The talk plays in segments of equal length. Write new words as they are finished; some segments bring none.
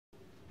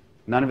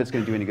None of it's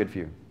going to do any good for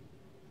you.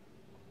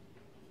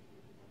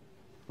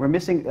 We're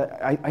missing,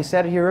 I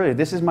said it here earlier,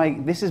 this is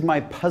my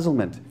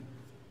puzzlement.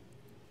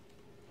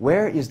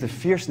 Where is the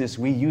fierceness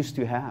we used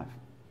to have?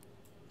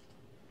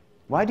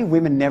 Why do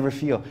women never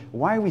feel?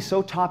 Why are we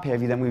so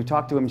top-heavy that when we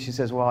talk to women, she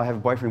says, well, I have a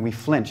boyfriend, we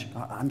flinch.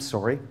 I'm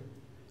sorry.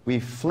 We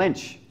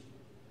flinch.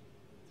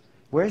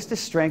 Where's the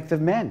strength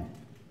of men?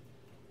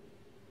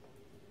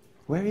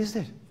 Where is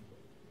it?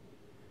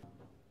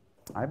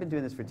 I've been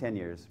doing this for 10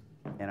 years,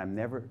 and I'm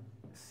never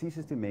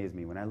ceases to amaze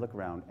me when I look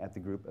around at the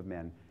group of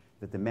men,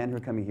 that the men who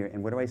are coming here,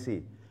 and what do I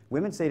see?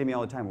 Women say to me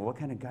all the time, well, what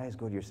kind of guys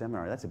go to your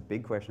seminar? That's a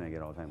big question I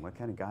get all the time. What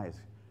kind of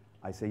guys?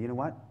 I say, you know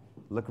what?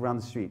 Look around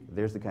the street.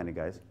 There's the kind of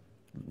guys.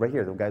 Right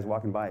here, the guys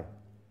walking by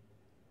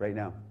right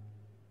now.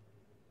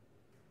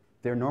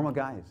 They're normal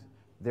guys.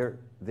 They're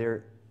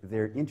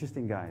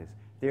interesting guys.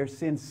 They're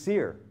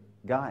sincere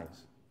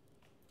guys.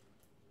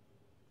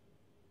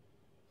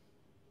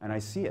 And I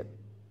see it.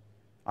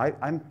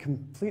 I'm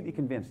completely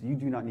convinced you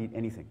do not need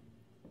anything.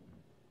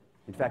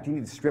 In fact, you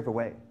need to strip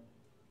away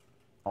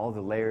all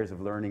the layers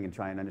of learning and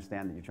try and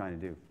understand that you're trying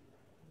to do.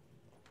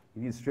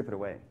 You need to strip it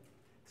away.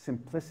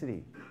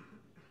 Simplicity.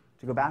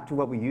 To go back to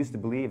what we used to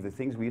believe, the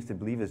things we used to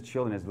believe as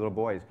children, as little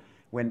boys.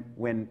 If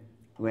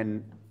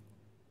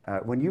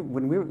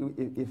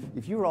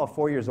you were all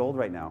 4 years old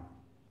right now,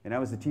 and I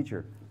was the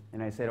teacher,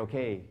 and I said,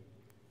 okay,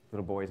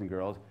 little boys and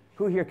girls,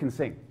 who here can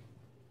sing?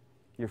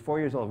 You're 4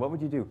 years old. What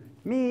would you do?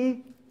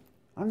 Me.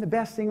 I'm the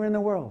best singer in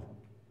the world.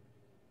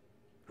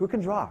 Who can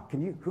draw?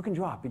 Who can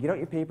draw? Get out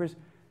your papers.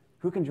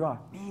 Who can draw?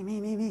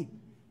 Me.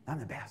 I'm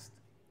the best.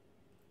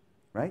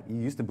 Right? You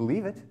used to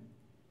believe it.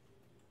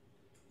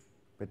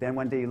 But then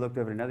one day you looked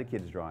over at another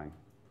kid's drawing,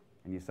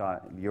 and you saw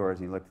yours,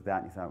 and you looked at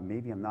that, and you thought,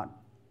 maybe I'm not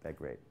that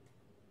great.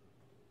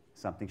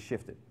 Something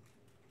shifted.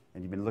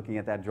 And you've been looking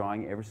at that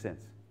drawing ever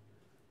since.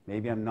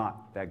 Maybe I'm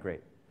not that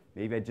great.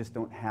 Maybe I just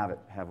don't have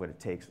what it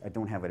takes. I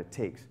don't have what it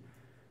takes.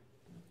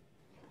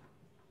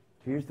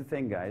 Here's the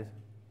thing, guys.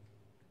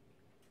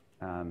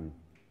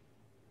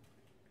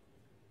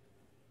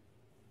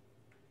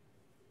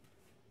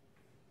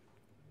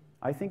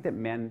 I think that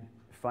men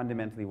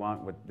fundamentally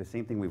want the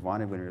same thing we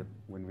wanted when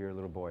we were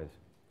little boys.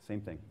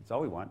 Same thing. It's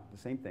all we want, the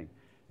same thing.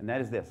 And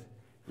that is this.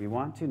 We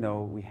want to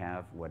know we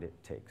have what it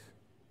takes.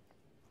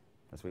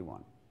 That's what we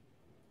want.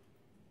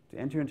 To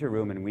enter into a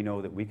room and we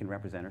know that we can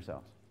represent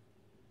ourselves.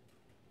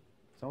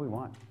 That's all we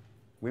want.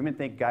 Women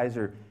think guys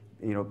are,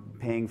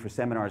 paying for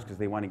seminars because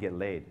they want to get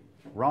laid.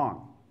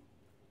 Wrong.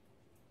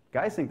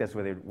 Guys think that's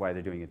why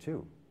they're doing it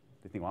too.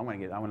 They think, well, I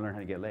want to learn how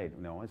to get laid.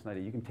 No, it's not.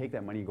 You can take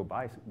that money and go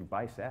buy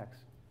sex.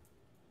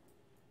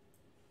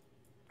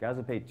 Guys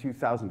will pay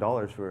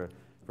 $2,000 for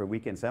a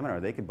weekend seminar.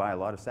 They could buy a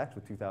lot of sex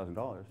with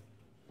 $2,000.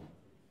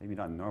 Maybe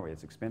not in Norway.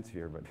 It's expensive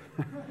here, but.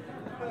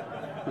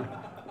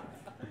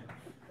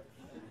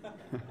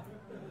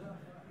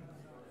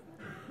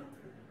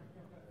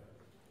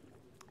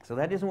 So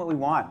that isn't what we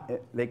want.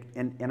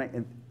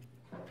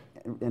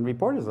 And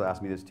reporters will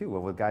ask me this too.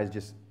 Well, guys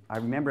just. I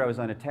remember I was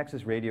on a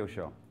Texas radio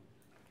show,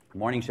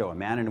 morning show, a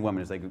man and a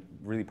woman. It's like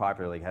really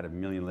popular, like had 1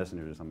 million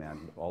listeners or something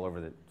all over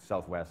the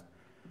Southwest.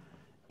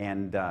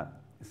 And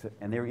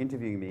they were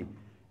interviewing me,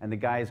 and the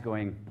guy's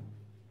going,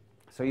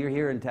 so you're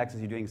here in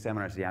Texas, you're doing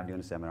seminars. Yeah, I'm doing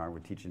a seminar. We're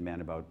teaching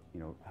men about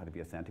how to be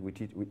authentic.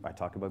 I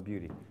talk about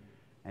beauty.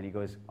 And he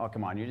goes, oh,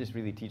 come on, you're just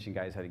really teaching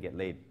guys how to get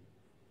laid.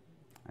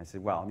 I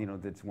said, well,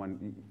 that's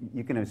one,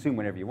 you can assume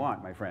whatever you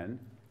want, my friend.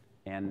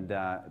 And,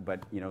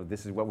 but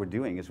this is what we're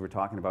doing, is we're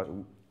talking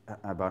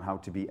about how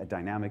to be a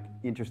dynamic,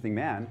 interesting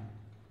man.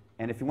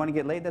 And if you want to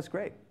get laid, that's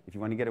great. If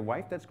you want to get a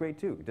wife, that's great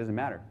too. It doesn't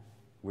matter.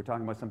 We're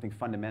talking about something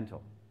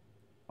fundamental.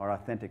 Our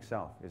authentic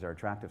self is our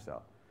attractive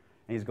self.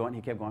 And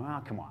he kept going,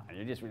 oh, come on,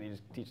 you're just really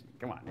just teaching,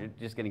 come on, you're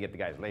just going to get the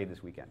guys laid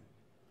this weekend.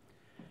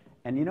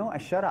 And I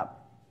shut up.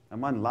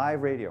 I'm on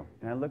live radio,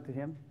 and I looked at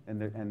him,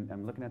 and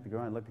I'm looking at the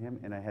girl, and I looked at him,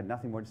 and I had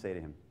nothing more to say to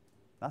him.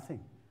 Nothing.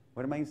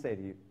 What am I going to say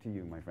to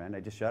you, my friend? I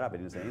just shut up. I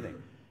didn't say anything.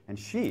 And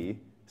she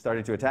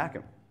started to attack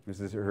him.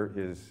 This is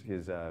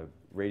his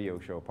radio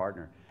show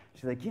partner.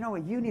 She's like, you know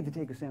what? You need to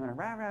take a seminar.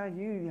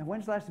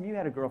 When's the last time you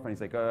had a girlfriend?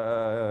 He's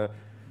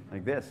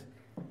like this.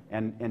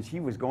 And she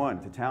was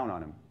going to town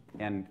on him.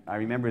 And I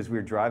remember as we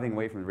were driving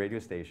away from the radio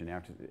station,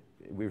 after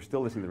we were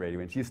still listening to the radio,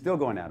 and she's still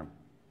going at him.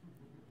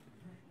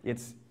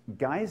 It's,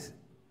 guys,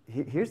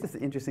 here's the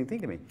interesting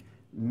thing to me.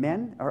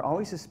 Men are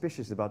always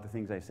suspicious about the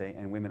things I say,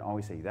 and women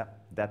always say,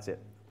 that's it.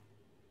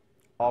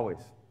 Always.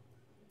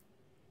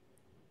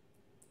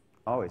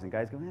 Always. And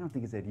guys go, I don't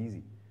think it's that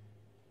easy.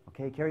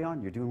 Okay, carry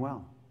on. You're doing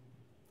well.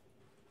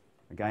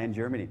 A guy in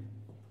Germany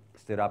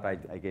stood up. I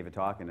gave a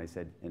talk, and he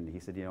said, he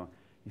stood up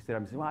and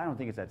said, well, I don't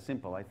think it's that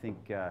simple. I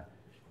think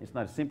it's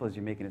not as simple as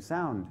you're making it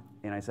sound.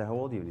 And I said, how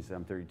old are you? And he said,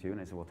 I'm 32. And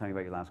I said, well, tell me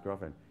about your last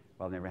girlfriend.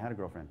 Well, I've never had a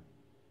girlfriend.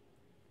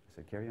 I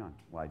said, carry on.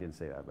 Well, I didn't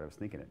say that, but I was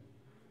thinking it.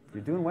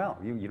 You're doing well.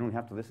 You don't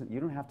have to listen. You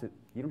don't have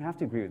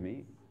to agree with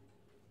me.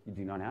 You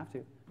do not have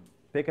to.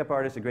 Pickup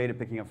artists are great at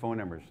picking up phone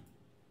numbers.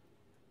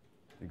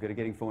 They're good at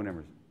getting phone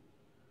numbers.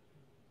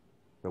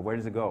 But where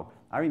does it go?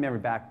 I remember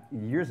back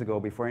years ago,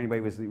 before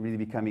anybody was really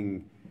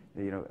becoming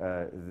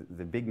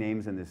the big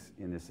names in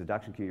this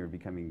seduction community are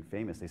becoming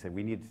famous. They said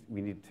we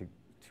need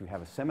to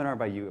have a seminar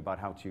by you about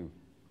how to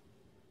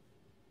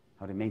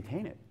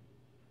maintain it.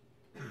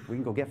 We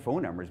can go get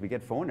phone numbers. We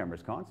get phone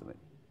numbers constantly.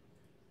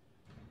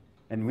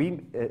 And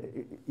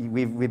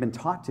we've been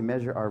taught to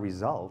measure our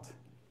result,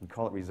 we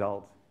call it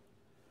result,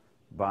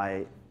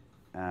 by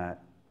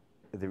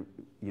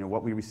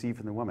what we receive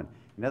from the woman.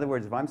 In other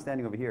words, if I'm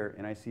standing over here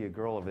and I see a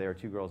girl over there,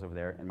 2 girls over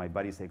there, and my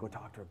buddies say, go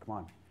talk to her, come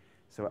on.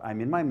 So I'm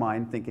in my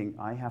mind thinking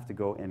I have to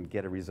go and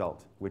get a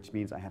result, which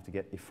means I have to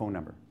get a phone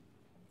number.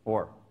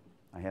 Or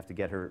I have to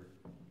get her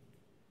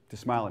to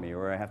smile at me,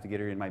 or I have to get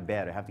her in my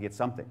bed, I have to get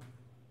something.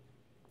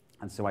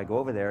 And so I go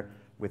over there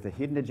with a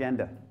hidden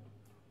agenda,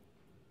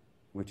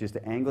 which is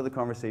to angle the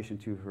conversation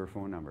to her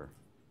phone number.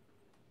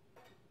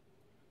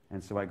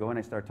 And so I go and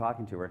I start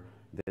talking to her.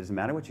 It doesn't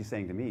matter what she's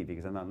saying to me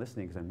because I'm not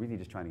listening, because I'm really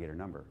just trying to get her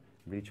number.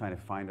 I'm really trying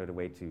to find out a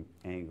way to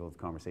angle the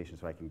conversation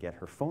so I can get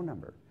her phone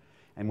number.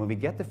 And when we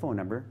get the phone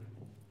number,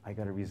 I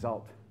got a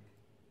result.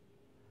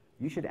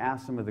 You should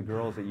ask some of the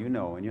girls that you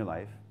know in your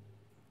life,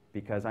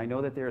 because I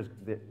know that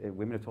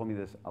women have told me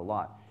this a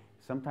lot.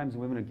 Sometimes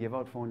women will give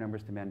out phone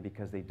numbers to men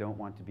because they don't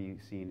want to be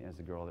seen as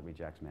the girl that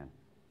rejects men.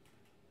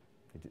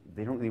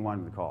 They don't really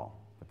want them to call,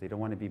 but they don't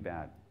want to be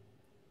bad.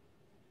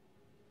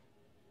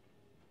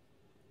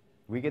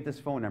 We get this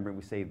phone number and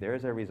we say,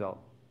 there's our result.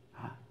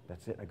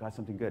 That's it, I got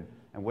something good.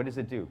 And what does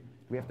it do?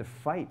 We have to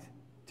fight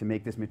to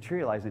make this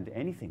materialize into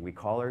anything. We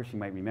call her, she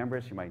might remember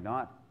us, she might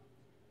not.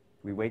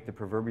 We wait the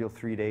proverbial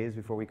 3 days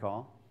before we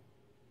call.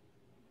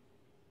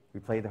 We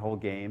play the whole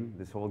game,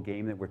 this whole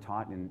game that we're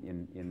taught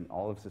in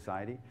all of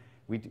society.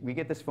 We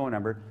get this phone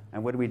number,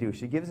 and what do?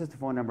 She gives us the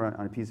phone number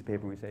on a piece of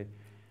paper, and we say,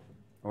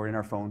 or in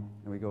our phone,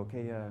 and we go,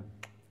 okay,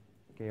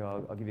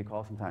 I'll give you a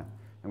call sometime.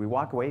 And we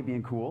walk away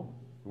being cool.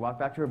 We walk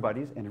back to our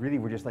buddies, and really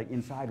we're just like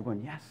inside, we're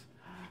going, yes,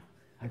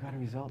 I got a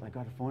result. I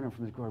got a phone number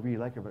from this girl. I really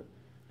like her, but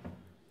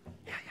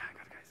yeah, I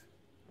got it, guys.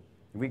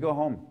 And we go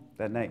home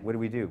that night. What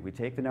do? We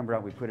take the number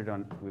out. We put it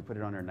on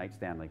our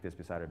nightstand like this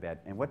beside our bed.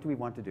 And what do we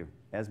want to do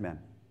as men?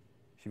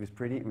 She was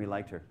pretty, and we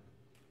liked her.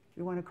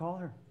 We want to call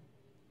her.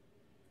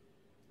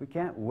 We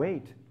can't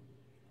wait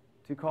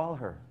to call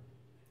her.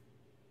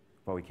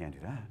 But we can't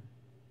do that.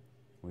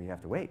 We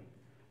have to wait.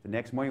 The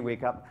next morning, we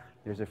wake up.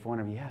 There's a phone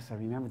number. Yes, I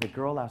remember the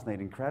girl last night.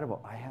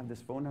 Incredible. I have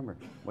this phone number.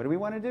 What do we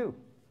want to do?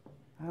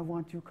 I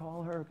want to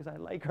call her because I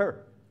like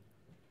her.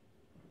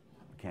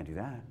 We can't do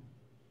that.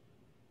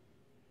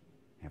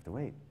 We have to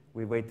wait.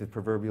 We wait the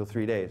proverbial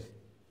 3 days.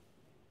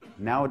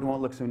 Now it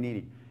won't look so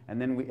needy.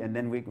 And then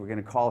we're going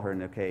to call her,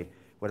 and okay,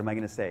 what am I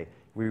going to say?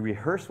 We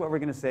rehearse what we're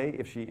going to say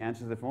if she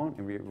answers the phone,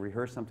 and we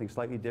rehearse something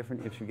slightly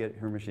different if she gets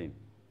her machine.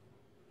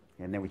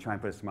 And then we try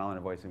and put a smile on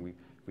her voice, and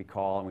we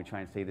call, and we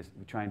try and say this.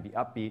 We try and be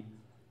upbeat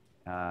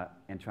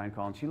and try and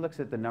call. And she looks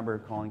at the number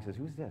calling and says,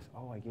 who's this?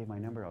 Oh, I gave my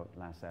number out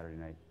last Saturday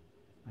night.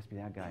 Must be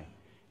that guy.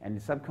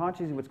 And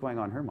subconsciously what's going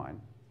on in her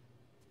mind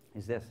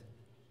is this.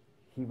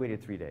 He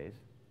waited 3 days.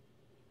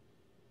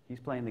 He's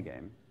playing the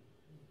game.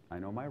 I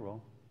know my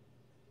role.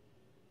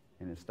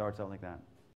 And it starts out like that.